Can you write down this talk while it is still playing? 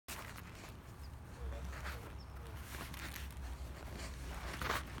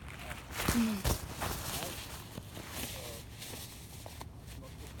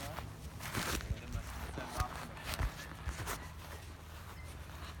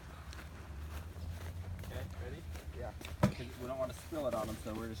want to spill it on them,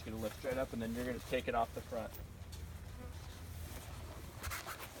 so we're just going to lift straight up, and then you're going to take it off the front.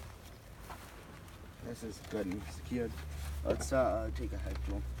 This is good and secured. Let's take a head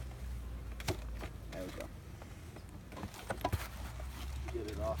tool. There we go.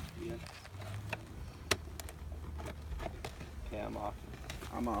 Get it off here. Okay, I'm off.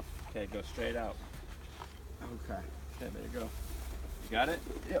 I'm off. Okay, go straight out. Okay. Okay, there you go. You got it?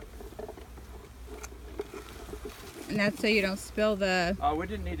 Yep. And that's so you don't spill the... Oh, we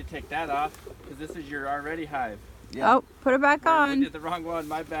didn't need to take that off, because this is your already hive. Yep. Oh, put it back We on. did the wrong one,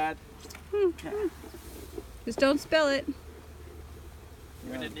 my bad. Just don't spill it.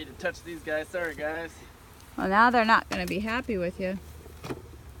 We didn't need to touch these guys. Sorry, guys. Well, now they're not going to be happy with you.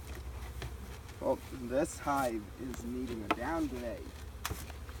 Well, this hive is needing a downgrade.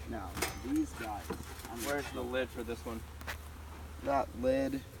 Now, these guys. Where's the lid for this one? That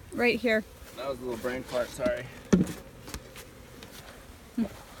lid. Right here. That was a little brain fart, sorry.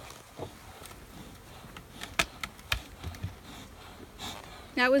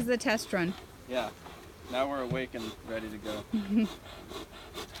 That was the test run. Yeah. Now we're awake and ready to go.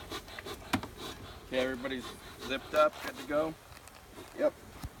 Okay, everybody's zipped up, good to go? Yep.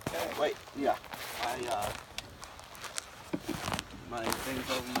 Okay. Wait, yeah. My thing's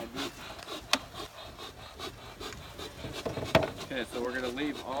over my boot. Okay, so we're gonna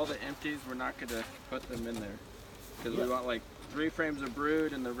leave all the empties. We're not gonna put them in there because we want like 3 frames of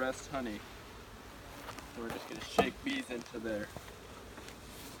brood and the rest honey. So we're just gonna shake bees into there.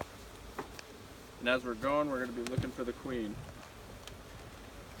 And as we're going, we're gonna be looking for the queen.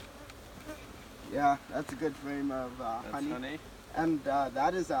 Yeah, that's a good frame of That's honey. And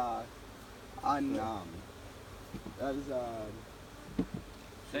that is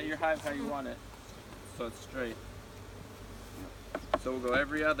Set your hive how you want it, so it's straight. So we'll go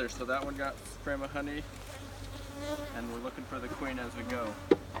every other. So that one got a frame of honey, and we're looking for the queen as we go.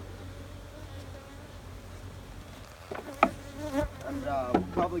 And we're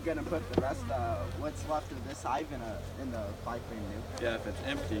probably gonna put the rest, what's left of this hive in the 5-frame nuke. Yeah, if it's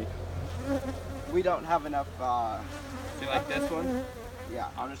empty. We don't have enough. See, like this one? Yeah.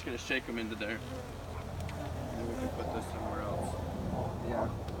 I'm just gonna shake them into there, and we can put this somewhere else. Yeah.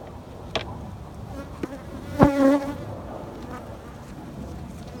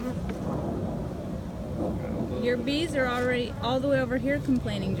 Your bees are already all the way over here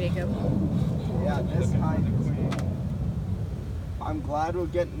complaining, Jacob. Yeah, this hive. I'm glad we're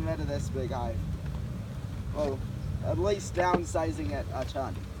getting rid of this big hive. Well, at least downsizing it a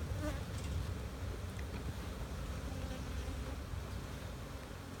ton.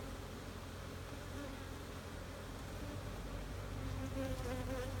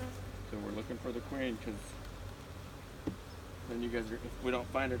 So we're looking for the queen, because then you guys are, if we don't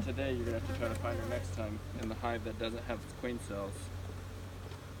find her today, you're gonna have to try to find her next time in the hive that doesn't have queen cells.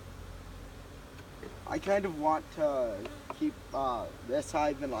 I kind of want to keep this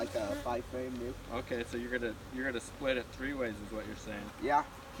hive in like a 5-frame nuke. Okay, so you're gonna split it 3 ways, is what you're saying. Yeah,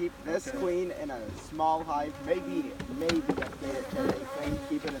 keep this Okay. queen in a small hive. Maybe upgrade it to an 8-frame.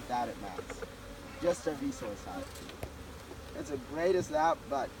 Keep it at that at max. Just a resource hive. It's as great as that,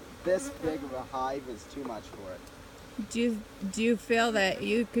 but this big of a hive is too much for it. Do you feel that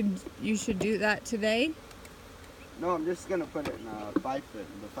you should do that today? No, I'm just gonna put it in a 5-frame,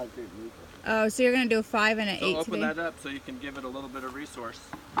 the 5-frame nuke. Oh, so you're gonna do a 5 and an 8 So open today? that up so you can give it a little bit of resource.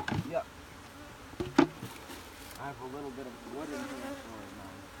 Yep. I have a little bit of wood in here for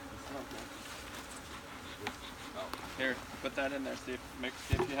Oh, here, put that in there. See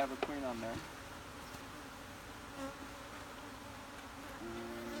if you have a queen on there.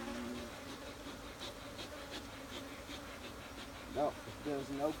 No, there's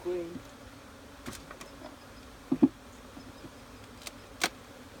no queen.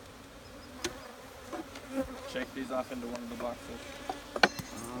 Shake these off into one of the boxes.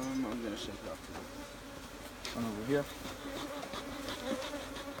 I'm gonna shake it off to one over here.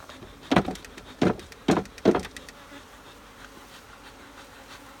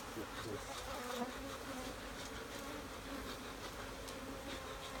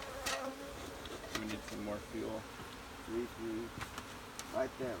 We need some more fuel. 3.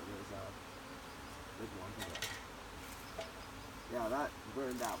 Right there, there's a big one here. Yeah, that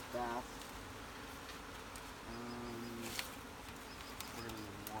burned out fast. We're gonna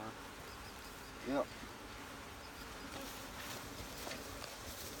need more. Yep.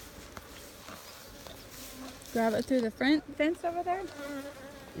 Grab it through the front fence over there?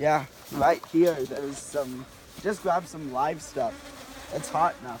 Yeah, right here, there's some, just grab some live stuff. It's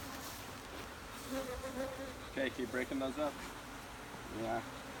hot enough. Okay, keep breaking those up. Yeah.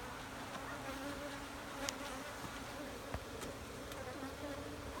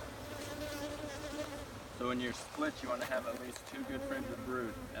 So in your splits, you want to have at least 2 good frames of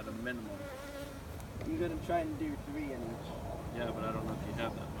brood at a minimum. I'm gonna try and do 3 in each. Yeah, but I don't know if you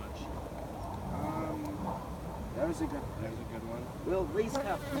have that much. There's a good. There's a good one. We'll at least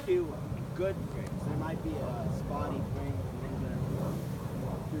have 2 good frames. There might be a spotty frame and then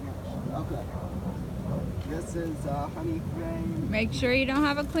too much. Okay. This is a honey frame. Make sure you don't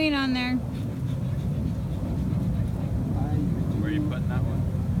have a queen on there. Where are you putting that one?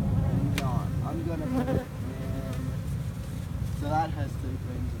 I'm gonna put it in. So that has 3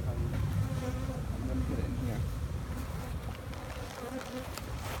 frames of honey. I'm gonna put it in here.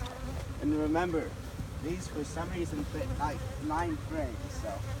 And remember, these for some reason fit like 9 frames,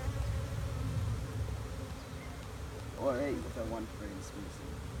 so. Or 8 with a 1 frame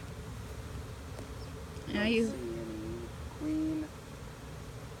spacing. Now Don't you. see any queen.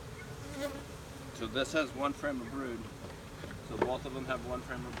 So this has 1 frame of brood. So both of them have 1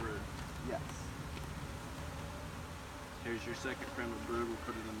 frame of brood. Yes. Here's your second frame of brood. We'll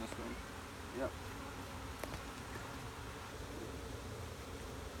put it in this one. Yep.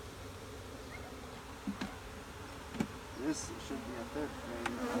 This should be a 3rd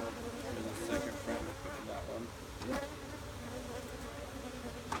frame. Here's the second frame. We'll put in that one. Yep.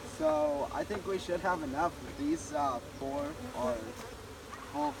 So I think we should have enough. These 4 are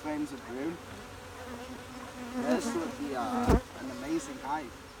full frames of brood. This would be an amazing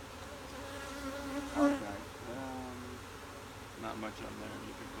hive. Okay. Not much on there.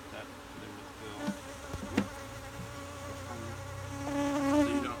 You can put that there to fill. So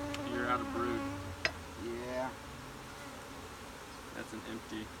you don't. You're out of brood. Yeah. That's an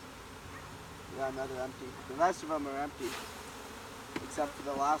empty. Yeah, another empty. The rest of them are empty. Except for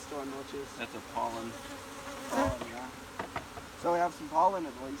the last one, which is That's a pollen. pollen, yeah. So we have some pollen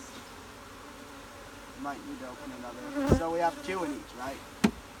at least. Might need to open another. So we have 2 in each, right?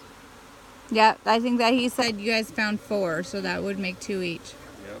 Yeah, I think that he said you guys found 4, so that would make 2 each.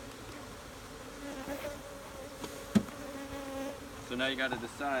 Yep. So now you got to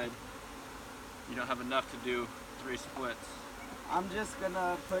decide. You don't have enough to do 3 splits. I'm just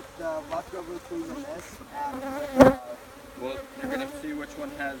gonna put the leftover queen in this and Well, you're gonna see which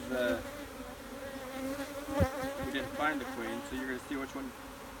one has we didn't find the queen, so you're gonna see which one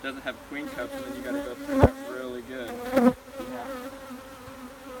doesn't have queen cups, and then you gotta go through that really good. yeah.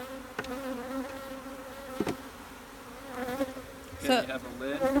 Okay, So- you have a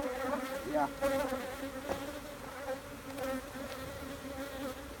lid. Yeah.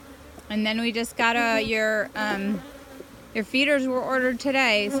 And then we just got your feeders were ordered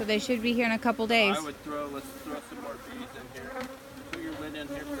today, so they should be here in a couple days. Let's throw some more bees in here. Put your lid in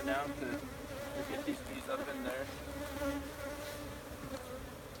here for now to get these bees up in there.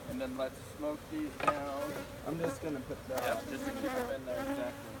 And then let's smoke these down. I'm just gonna put the Yep, just to keep them in there,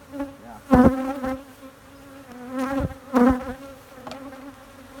 exactly. yeah.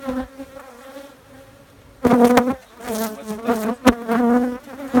 Let's put this in.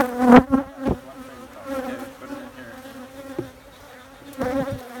 Okay, put it in here.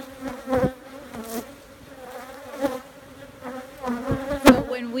 So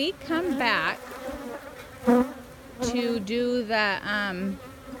when we come back to do the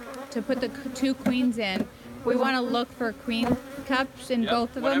to put the 2 queens in, we want to look for queen cups in Yep, both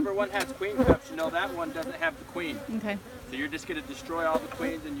of them. whatever one has queen cups, you know that one doesn't have the queen. Okay. So you're just going to destroy all the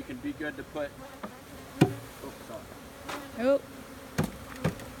queens and you can be good to put. Oops, sorry. Oh.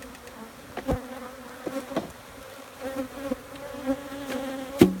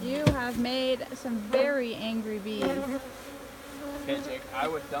 You have made some very angry bees. Okay, Jake, I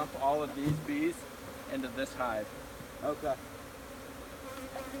would dump all of these bees into this hive. Okay.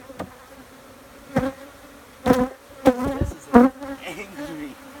 This is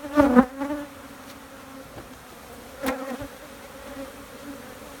angry.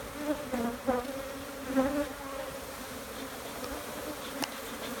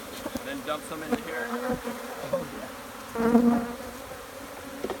 And then dump some into here. Oh yeah.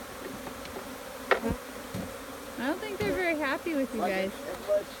 I don't think they're very happy with you Like guys. a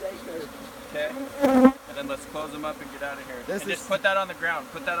blood shaker. Okay. And then let's close them up and get out of here. This And is- just put that on the ground.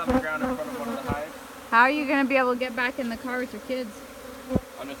 Put that on the ground in front of one of the hives. How are you going to be able to get back in the car with your kids?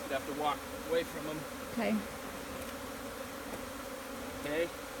 I'm just gonna have to walk away from them. Okay. Okay.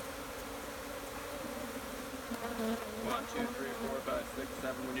 1, 2, 3, 4, 5, 6,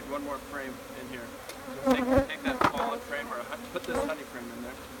 7. We need one more frame in here. So take that pollen frame or put this honey frame in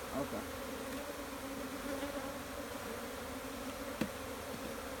there. Okay.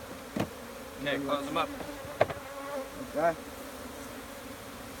 Okay, close them up. Okay.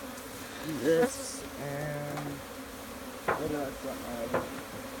 This and what else?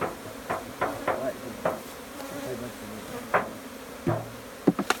 Right here.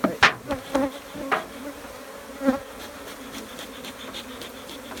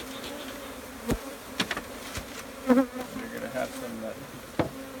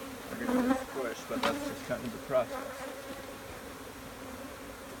 kind of the process.